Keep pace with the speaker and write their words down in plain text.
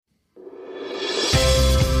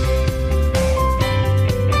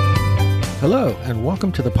Hello, and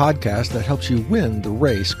welcome to the podcast that helps you win the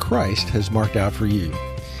race Christ has marked out for you.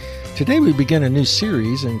 Today we begin a new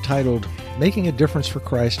series entitled Making a Difference for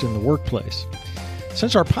Christ in the Workplace.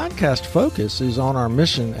 Since our podcast focus is on our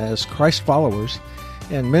mission as Christ followers,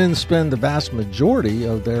 and men spend the vast majority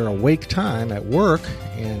of their awake time at work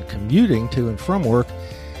and commuting to and from work,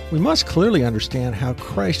 we must clearly understand how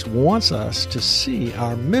Christ wants us to see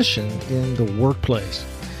our mission in the workplace.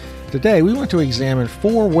 Today, we want to examine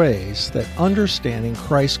 4 ways that understanding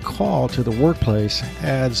Christ's call to the workplace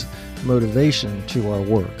adds motivation to our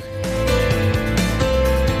work.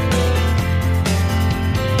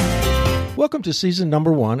 Welcome to season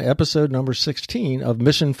number 1, episode number 16 of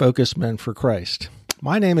Mission Focused Men for Christ.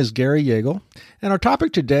 My name is Gary Yeagle, and our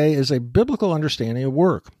topic today is a biblical understanding of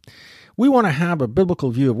work. We want to have a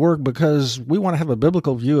biblical view of work because we want to have a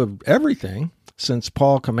biblical view of everything, since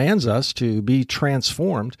Paul commands us to be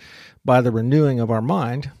transformed by the renewing of our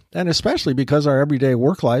mind, and especially because our everyday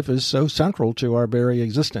work life is so central to our very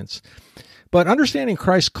existence. But understanding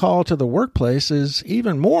Christ's call to the workplace is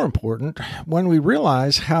even more important when we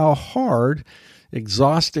realize how hard,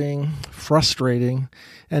 exhausting, frustrating,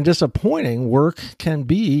 and disappointing work can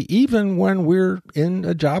be even when we're in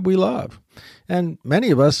a job we love. And many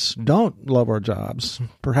of us don't love our jobs,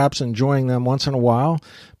 perhaps enjoying them once in a while,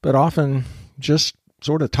 but often just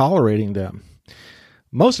sort of tolerating them.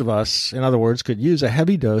 Most of us, in other words, could use a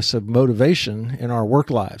heavy dose of motivation in our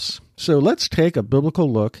work lives. So let's take a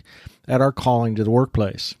biblical look at our calling to the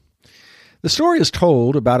workplace. The story is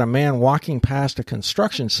told about a man walking past a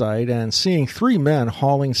construction site and seeing 3 men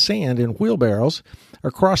hauling sand in wheelbarrows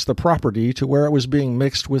across the property to where it was being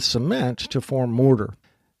mixed with cement to form mortar.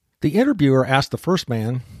 The interviewer asked the first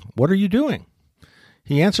man, "What are you doing?"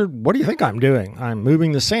 He answered, "What do you think I'm doing? I'm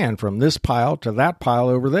moving the sand from this pile to that pile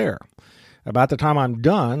over there. About the time I'm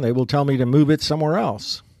done, they will tell me to move it somewhere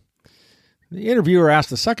else." The interviewer asked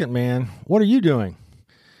the second man, "What are you doing?"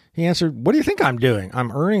 He answered, "What do you think I'm doing?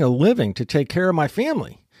 I'm earning a living to take care of my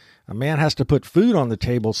family. A man has to put food on the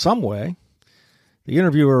table some way." The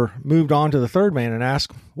interviewer moved on to the third man and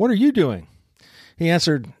asked, "What are you doing?" He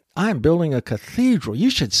answered, "I'm building a cathedral. You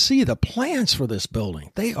should see the plans for this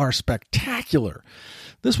building. They are spectacular.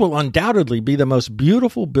 This will undoubtedly be the most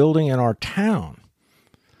beautiful building in our town."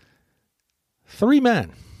 3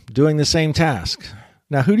 men doing the same task.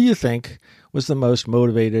 Now, who do you think was the most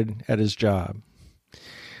motivated at his job?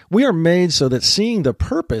 We are made so that seeing the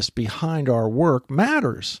purpose behind our work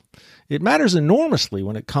matters. It matters enormously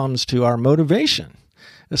when it comes to our motivation,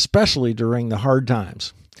 especially during the hard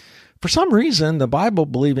times. For some reason, the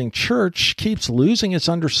Bible-believing church keeps losing its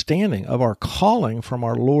understanding of our calling from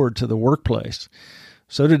our Lord to the workplace.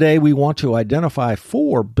 So today we want to identify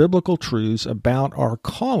 4 biblical truths about our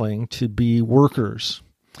calling to be workers.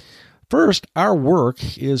 First, our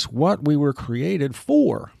work is what we were created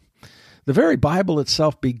for. The very Bible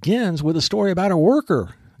itself begins with a story about a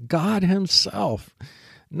worker, God Himself.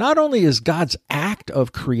 Not only is God's act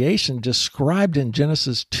of creation described in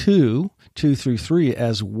Genesis 2:2-3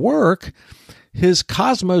 as work, His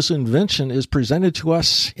cosmos invention is presented to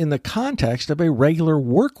us in the context of a regular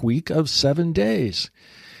work week of 7 days.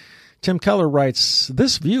 Tim Keller writes,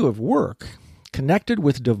 "This view of work, connected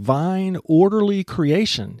with divine orderly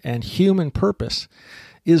creation and human purpose,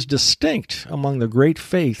 is distinct among the great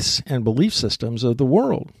faiths and belief systems of the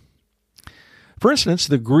world." For instance,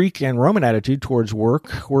 the Greek and Roman attitude towards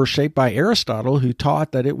work were shaped by Aristotle, who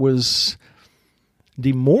taught that it was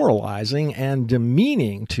demoralizing and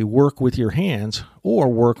demeaning to work with your hands or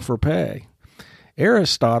work for pay.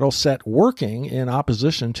 Aristotle set working in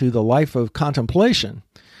opposition to the life of contemplation,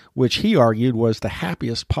 which he argued was the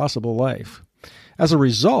happiest possible life. As a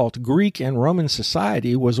result, Greek and Roman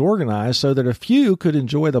society was organized so that a few could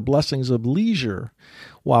enjoy the blessings of leisure,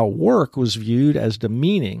 while work was viewed as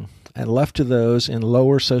demeaning and left to those in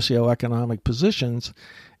lower socioeconomic positions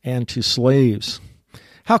and to slaves.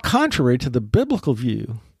 How contrary to the biblical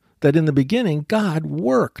view that in the beginning God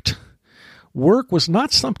worked. Work was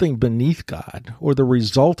not something beneath God or the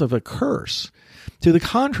result of a curse. To the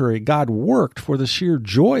contrary, God worked for the sheer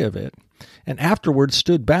joy of it and afterwards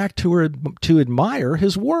stood back to admire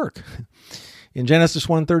His work. In Genesis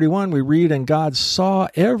 1:31, we read, "And God saw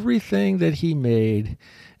everything that He made,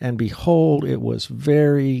 and behold, it was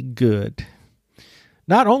very good."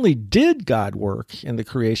 Not only did God work in the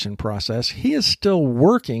creation process, He is still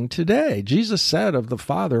working today. Jesus said of the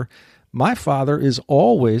Father, "My Father is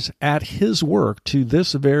always at His work to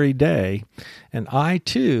this very day, and I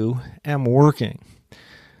too am working."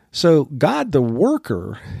 So God the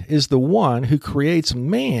worker is the one who creates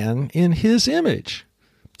man in His image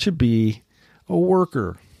to be a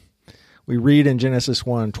worker. We read in Genesis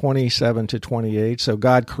 1:27-28, so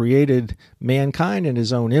God created mankind in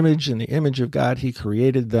his own image. In the image of God, he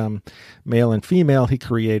created them. Male and female, he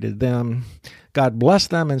created them. God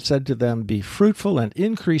blessed them and said to them, be fruitful and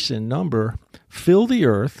increase in number, fill the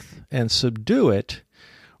earth and subdue it,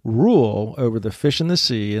 rule over the fish in the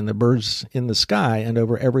sea and the birds in the sky and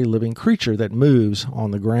over every living creature that moves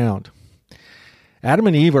on the ground. Adam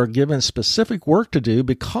and Eve are given specific work to do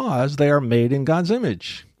because they are made in God's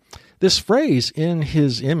image. This phrase, in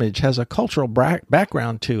his image, has a cultural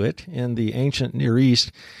background to it in the ancient Near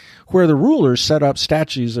East, where the rulers set up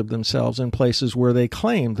statues of themselves in places where they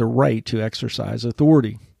claimed the right to exercise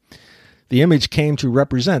authority. The image came to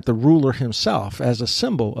represent the ruler himself as a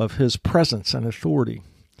symbol of his presence and authority.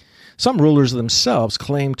 Some rulers themselves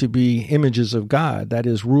claim to be images of God, that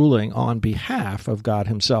is, ruling on behalf of God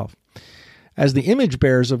himself. As the image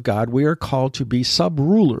bearers of God, we are called to be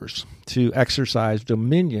sub-rulers, to exercise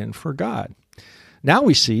dominion for God. Now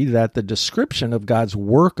we see that the description of God's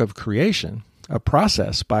work of creation, a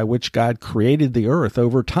process by which God created the earth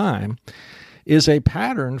over time, is a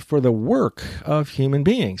pattern for the work of human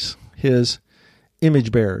beings, his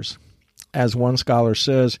image bearers. As one scholar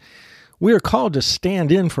says, we are called to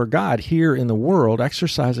stand in for God here in the world,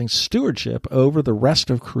 exercising stewardship over the rest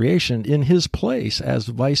of creation in his place as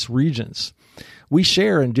vice-regents. We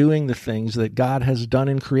share in doing the things that God has done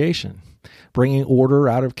in creation, bringing order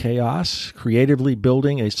out of chaos, creatively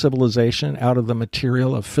building a civilization out of the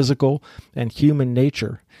material of physical and human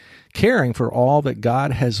nature, caring for all that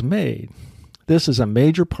God has made. This is a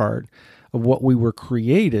major part of what we were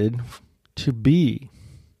created to be.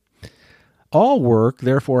 All work,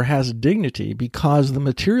 therefore, has dignity because the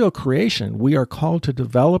material creation we are called to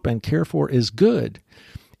develop and care for is good.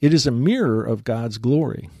 It is a mirror of God's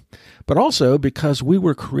glory, but also because we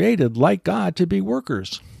were created like God to be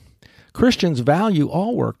workers. Christians value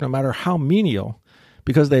all work, no matter how menial,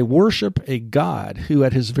 because they worship a God who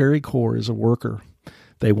at his very core is a worker.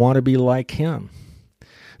 They want to be like him.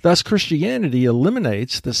 Thus, Christianity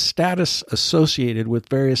eliminates the status associated with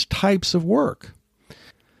various types of work.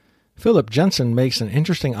 Philip Jensen makes an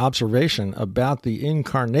interesting observation about the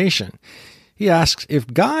incarnation. He asks,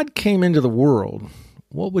 if God came into the world,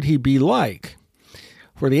 what would he be like?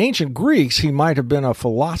 For the ancient Greeks, he might have been a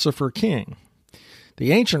philosopher king.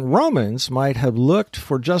 The ancient Romans might have looked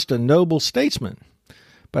for just a noble statesman.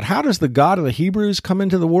 But how does the God of the Hebrews come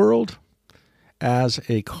into the world? As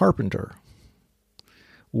a carpenter.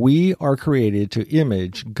 We are created to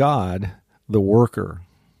image God, the worker.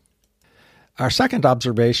 Our second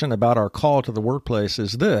observation about our call to the workplace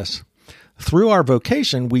is this. Through our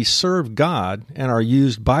vocation, we serve God and are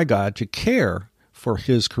used by God to care for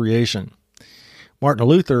his creation. Martin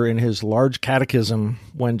Luther, in his large catechism,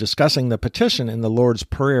 when discussing the petition in the Lord's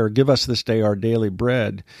Prayer, "Give us this day our daily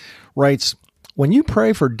bread," writes, "When you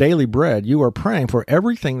pray for daily bread, you are praying for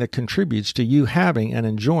everything that contributes to you having and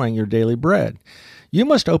enjoying your daily bread. You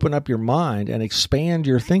must open up your mind and expand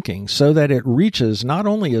your thinking so that it reaches not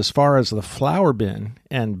only as far as the flour bin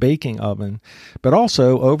and baking oven, but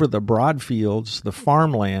also over the broad fields, the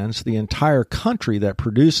farmlands, the entire country that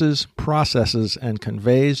produces, processes, and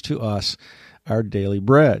conveys to us our daily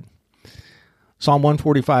bread." Psalm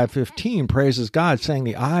 145:15 praises God, saying,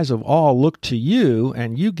 "The eyes of all look to you,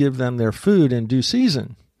 and you give them their food in due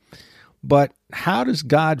season." But how does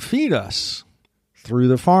God feed us? Through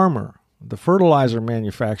the farmer, the fertilizer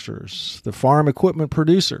manufacturers, the farm equipment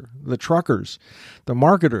producer, the truckers, the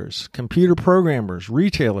marketers, computer programmers,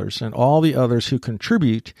 retailers, and all the others who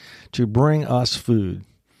contribute to bring us food.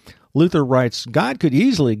 Luther writes, God could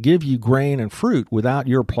easily give you grain and fruit without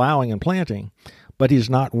your plowing and planting, but he does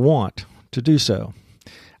not want to do so.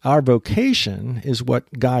 Our vocation is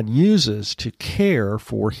what God uses to care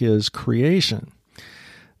for his creation.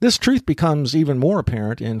 This truth becomes even more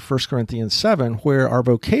apparent in 1 Corinthians 7, where our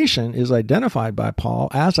vocation is identified by Paul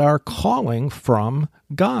as our calling from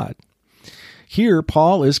God. Here,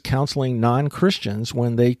 Paul is counseling non-Christians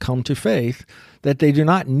when they come to faith that they do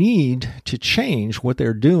not need to change what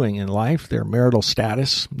they're doing in life, their marital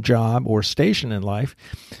status, job, or station in life.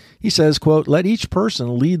 He says, quote, "Let each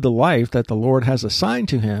person lead the life that the Lord has assigned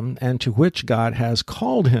to him and to which God has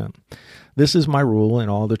called him. This is my rule in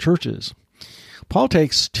all the churches." Paul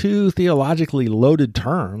takes two theologically loaded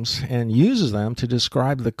terms and uses them to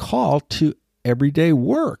describe the call to everyday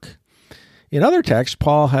work. In other texts,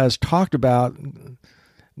 Paul has talked about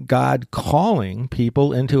God calling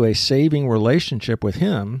people into a saving relationship with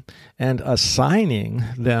him and assigning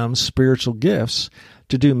them spiritual gifts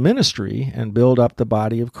to do ministry and build up the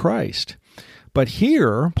body of Christ. But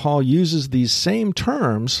here, Paul uses these same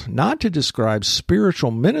terms not to describe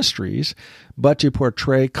spiritual ministries, but to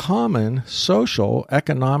portray common social,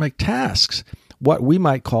 economic tasks, what we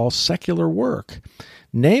might call secular work,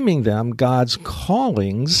 naming them God's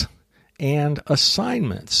callings and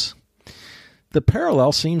assignments. The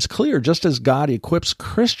parallel seems clear. Just as God equips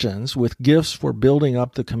Christians with gifts for building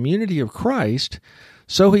up the community of Christ,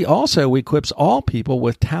 so he also equips all people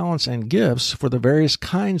with talents and gifts for the various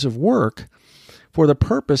kinds of work for the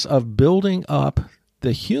purpose of building up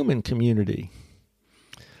the human community.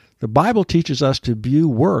 The Bible teaches us to view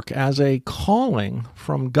work as a calling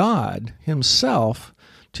from God himself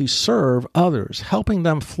to serve others, helping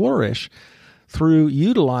them flourish through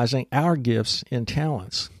utilizing our gifts and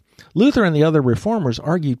talents. Luther and the other reformers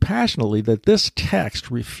argued passionately that this text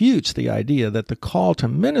refutes the idea that the call to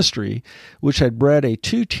ministry, which had bred a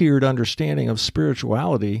two-tiered understanding of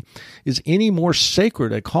spirituality, is any more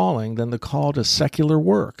sacred a calling than the call to secular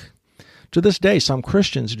work. To this day, some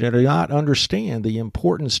Christians do not understand the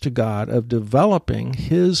importance to God of developing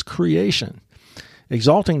his creation,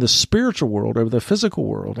 exalting the spiritual world over the physical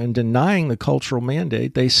world, and denying the cultural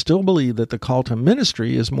mandate. They still believe that the call to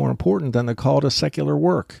ministry is more important than the call to secular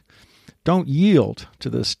work. Don't yield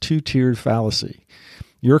to this two-tiered fallacy.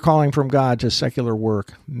 Your calling from God to secular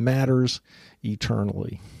work matters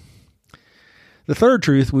eternally. The third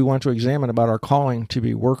truth we want to examine about our calling to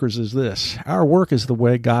be workers is this: our work is the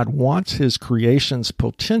way God wants his creation's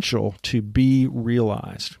potential to be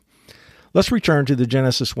realized. Let's return to the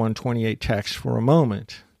Genesis 1:28 text for a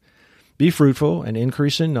moment. Be fruitful and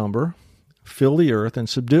increase in number, fill the earth and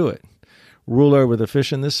subdue it. Rule over the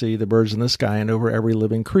fish in the sea, the birds in the sky, and over every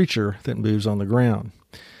living creature that moves on the ground.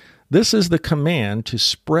 This is the command to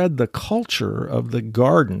spread the culture of the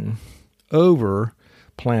garden over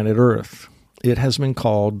planet Earth. It has been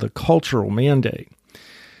called the cultural mandate.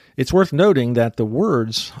 It's worth noting that the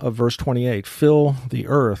words of verse 28, fill the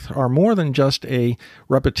earth, are more than just a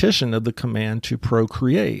repetition of the command to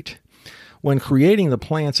procreate. When creating the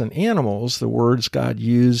plants and animals, the words God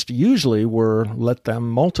used usually were, let them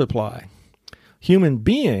multiply. Human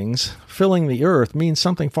beings filling the earth means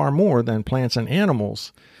something far more than plants and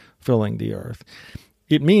animals filling the earth.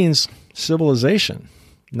 It means civilization,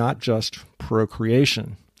 not just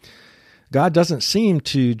procreation. God doesn't seem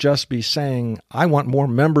to just be saying, I want more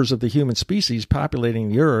members of the human species populating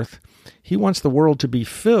the earth. He wants the world to be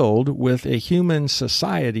filled with a human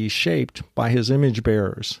society shaped by his image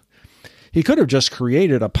bearers. He could have just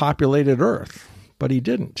created a populated earth, but he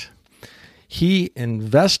didn't. He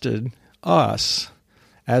invested us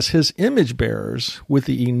as his image bearers with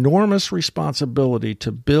the enormous responsibility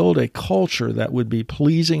to build a culture that would be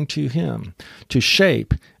pleasing to him, to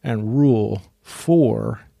shape and rule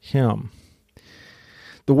for him.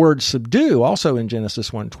 The word subdue, also in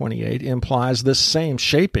Genesis 1:28, implies this same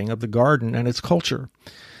shaping of the garden and its culture.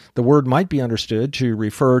 The word might be understood to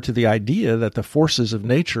refer to the idea that the forces of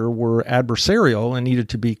nature were adversarial and needed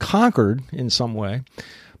to be conquered in some way.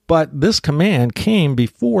 But this command came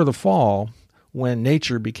before the fall, when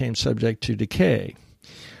nature became subject to decay.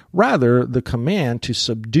 Rather, the command to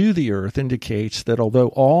subdue the earth indicates that although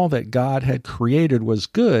all that God had created was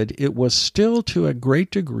good, it was still to a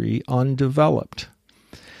great degree undeveloped.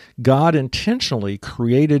 God intentionally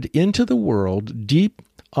created into the world deep,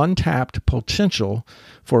 untapped potential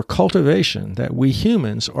for cultivation that we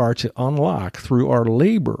humans are to unlock through our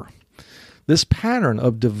labor. This pattern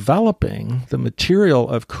of developing the material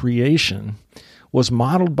of creation was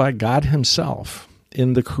modeled by God himself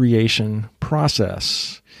in the creation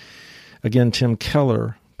process. Again, Tim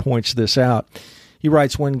Keller points this out. He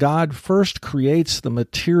writes, when God first creates the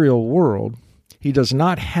material world, he does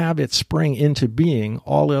not have it spring into being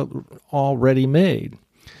already made.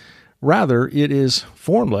 Rather, it is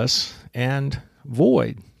formless and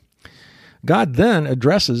void. God then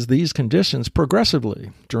addresses these conditions progressively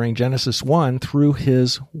during Genesis 1 through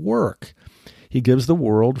his work. He gives the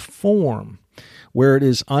world form. Where it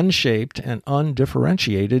is unshaped and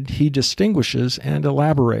undifferentiated, he distinguishes and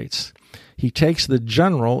elaborates. He takes the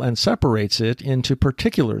general and separates it into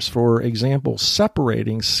particulars, for example,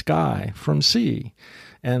 separating sky from sea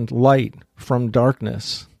and light from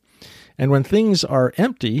darkness. And when things are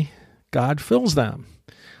empty, God fills them.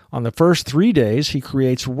 On the first 3 days, he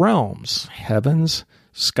creates realms, heavens,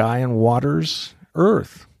 sky and waters,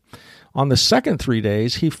 earth. On the second 3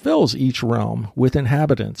 days, he fills each realm with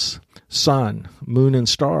inhabitants, sun, moon and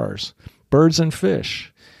stars, birds and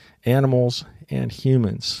fish, animals and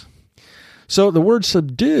humans. So the word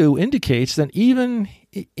subdue indicates that even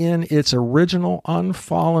in its original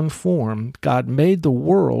unfallen form, God made the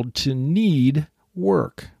world to need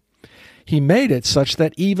work. He made it such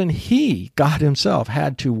that even He, God Himself,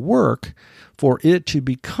 had to work for it to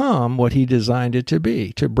become what He designed it to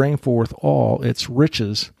be, to bring forth all its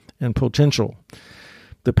riches and potential.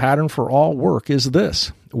 The pattern for all work is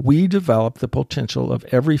this: we develop the potential of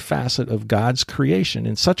every facet of God's creation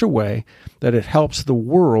in such a way that it helps the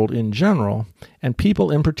world in general, and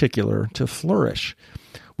people in particular, to flourish.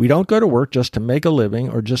 We don't go to work just to make a living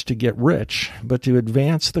or just to get rich, but to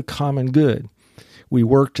advance the common good. We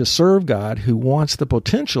work to serve God, who wants the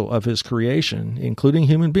potential of His creation, including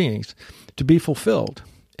human beings, to be fulfilled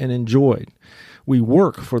and enjoyed. We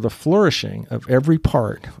work for the flourishing of every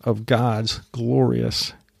part of God's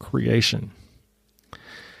glorious creation.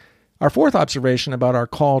 Our fourth observation about our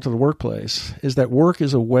call to the workplace is that work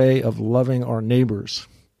is a way of loving our neighbors.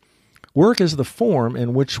 Work is the form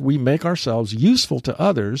in which we make ourselves useful to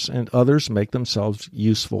others and others make themselves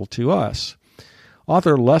useful to us.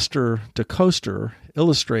 Author Lester DeCoster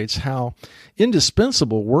illustrates how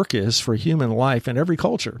indispensable work is for human life in every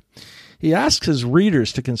culture. He asks his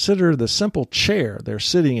readers to consider the simple chair they're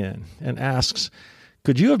sitting in and asks,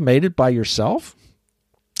 "Could you have made it by yourself?"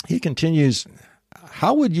 He continues,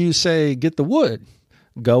 "How would you, say, get the wood?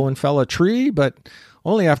 Go and fell a tree, but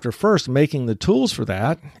only after first making the tools for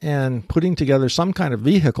that and putting together some kind of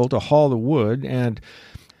vehicle to haul the wood and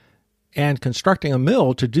constructing a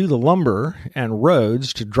mill to do the lumber and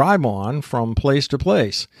roads to drive on from place to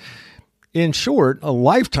place. In short, a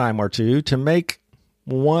lifetime or two to make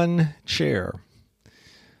one chair.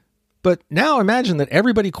 But now imagine that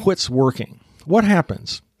everybody quits working. What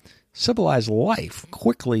happens? Civilized life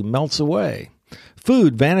quickly melts away.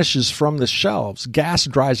 Food vanishes from the shelves. Gas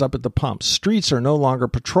dries up at the pumps. Streets are no longer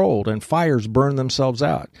patrolled, and fires burn themselves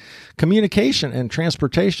out. Communication and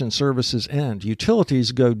transportation services end.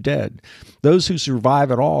 Utilities go dead. Those who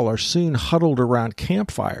survive at all are soon huddled around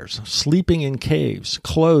campfires, sleeping in caves,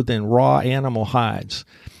 clothed in raw animal hides.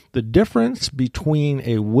 The difference between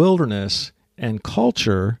a wilderness and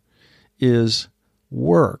culture is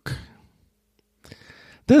work.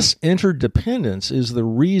 This interdependence is the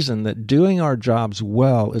reason that doing our jobs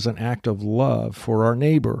well is an act of love for our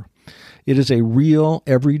neighbor. It is a real,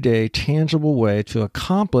 everyday, tangible way to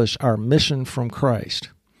accomplish our mission from Christ.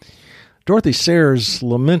 Dorothy Sayers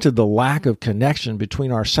lamented the lack of connection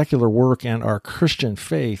between our secular work and our Christian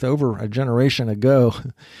faith over a generation ago.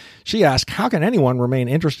 She asked, how can anyone remain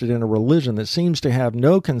interested in a religion that seems to have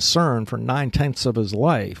no concern for 9/10 of his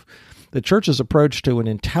life? The church's approach to an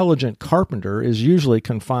intelligent carpenter is usually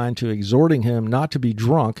confined to exhorting him not to be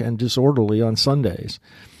drunk and disorderly on Sundays.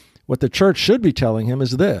 What the church should be telling him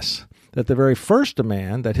is this, that the very first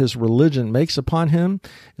demand that his religion makes upon him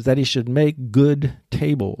is that he should make good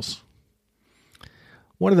tables.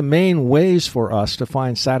 One of the main ways for us to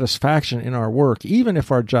find satisfaction in our work, even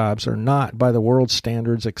if our jobs are not by the world's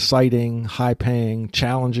standards exciting, high-paying,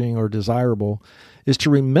 challenging, or desirable, is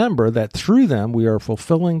to remember that through them we are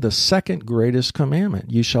fulfilling the second greatest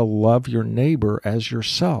commandment: you shall love your neighbor as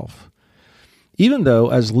yourself. Even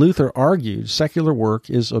though, as Luther argued, secular work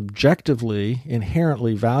is objectively,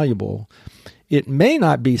 inherently valuable, it may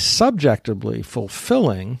not be subjectively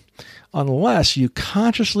fulfilling unless you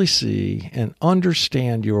consciously see and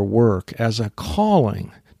understand your work as a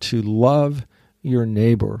calling to love your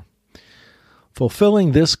neighbor.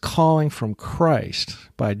 Fulfilling this calling from Christ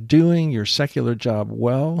by doing your secular job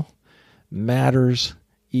well matters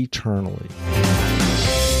eternally.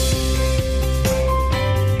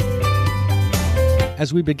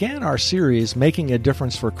 As we began our series, Making a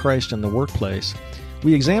Difference for Christ in the Workplace,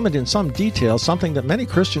 we examined in some detail something that many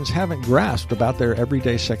Christians haven't grasped about their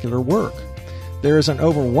everyday secular work. There is an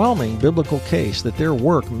overwhelming biblical case that their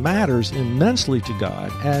work matters immensely to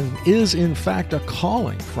God and is in fact a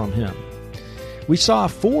calling from Him. We saw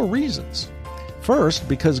 4 reasons. First,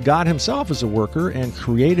 because God Himself is a worker and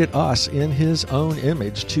created us in His own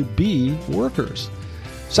image to be workers.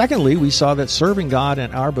 Secondly, we saw that serving God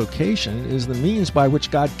in our vocation is the means by which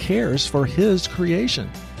God cares for His creation.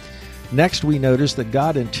 Next, we noticed that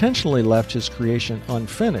God intentionally left His creation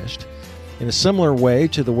unfinished. In a similar way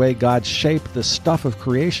to the way God shaped the stuff of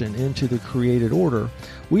creation into the created order,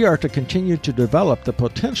 we are to continue to develop the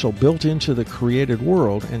potential built into the created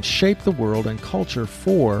world and shape the world and culture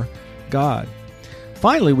for God.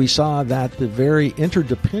 Finally, we saw that the very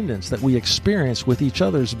interdependence that we experience with each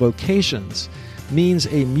other's vocations means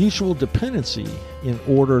a mutual dependency in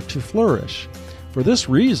order to flourish. For this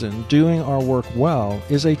reason, doing our work well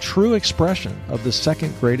is a true expression of the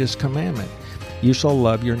second greatest commandment: you shall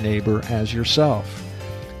love your neighbor as yourself.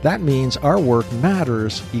 That means our work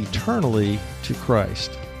matters eternally to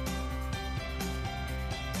Christ.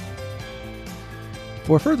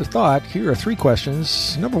 For further thought, here are 3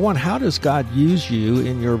 questions. Number 1, how does God use you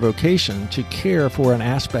in your vocation to care for an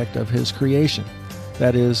aspect of His creation?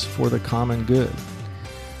 That is, for the common good.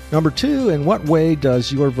 Number 2, in what way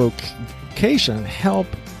does your vocation help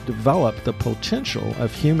develop the potential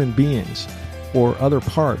of human beings or other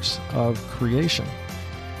parts of creation?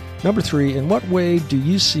 Number 3, in what way do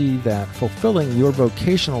you see that fulfilling your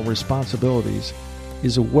vocational responsibilities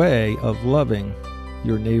is a way of loving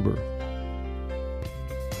your neighbor?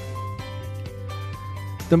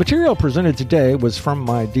 The material presented today was from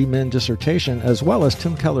my D-Min dissertation as well as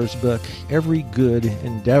Tim Keller's book, Every Good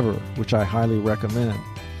Endeavor, which I highly recommend.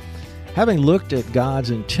 Having looked at God's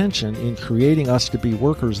intention in creating us to be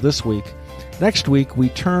workers this week, next week we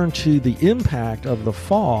turn to the impact of the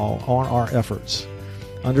fall on our efforts.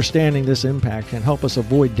 Understanding this impact can help us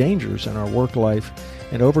avoid dangers in our work life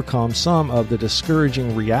and overcome some of the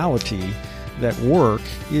discouraging reality that work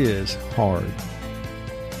is hard.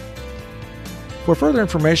 For further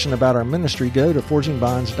information about our ministry, go to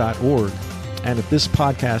forgingbonds.org. And if this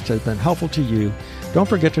podcast has been helpful to you, don't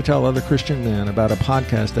forget to tell other Christian men about a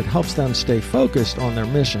podcast that helps them stay focused on their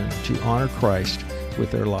mission to honor Christ with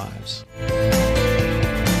their lives.